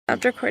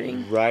Stopped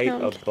recording. Right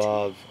No,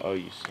 above... Oh,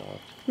 you stopped.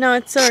 No,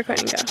 it's still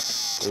recording,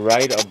 go.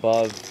 Right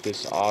above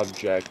this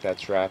object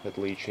that's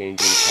rapidly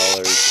changing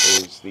colors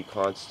is the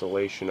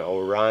constellation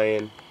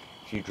Orion.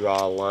 If you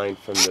draw a line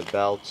from the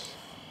belt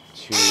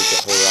to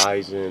the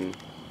horizon,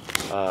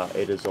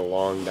 it is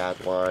along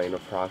that line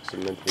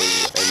approximately,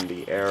 and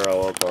the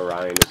arrow of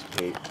Orion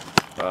is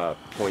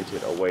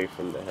pointed away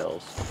from the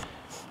hills.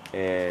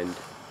 And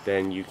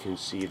then you can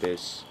see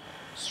this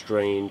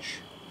strange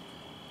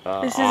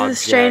this is a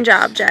strange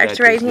object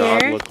right here.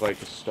 Does not look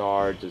like a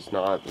star, does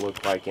not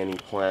look like any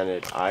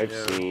planet I've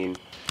seen,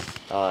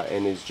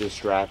 and is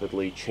just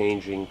rapidly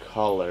changing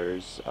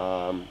colors.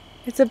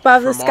 It's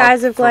above the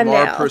skies of Glendale.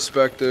 From our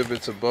perspective,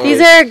 it's above.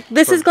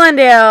 This is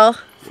Glendale.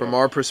 From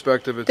our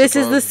perspective, it's this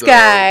above is the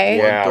sky.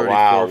 Yeah,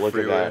 wow, look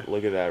freeway. at that.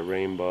 Look at that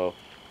rainbow.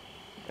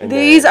 And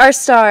these are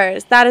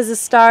stars. That is a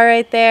star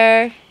right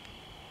there.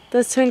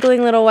 Those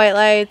twinkling little white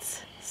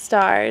lights,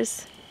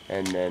 stars.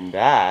 And then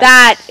that...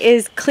 That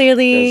is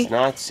clearly... does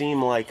not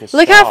seem like a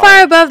star. Look how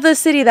far above the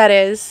city that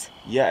is.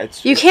 Yeah,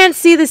 it's... You can't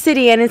see the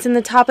city, and it's in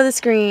the top of the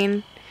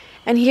screen.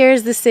 And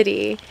here's the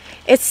city.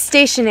 It's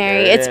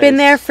stationary. It's been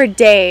there for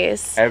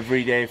days.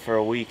 Every day for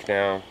a week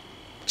now.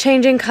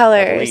 Changing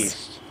colors. At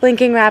least.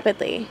 Blinking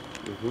rapidly.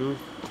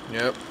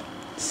 Yep.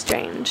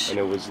 Strange. And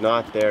it was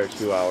not there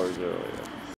 2 hours earlier.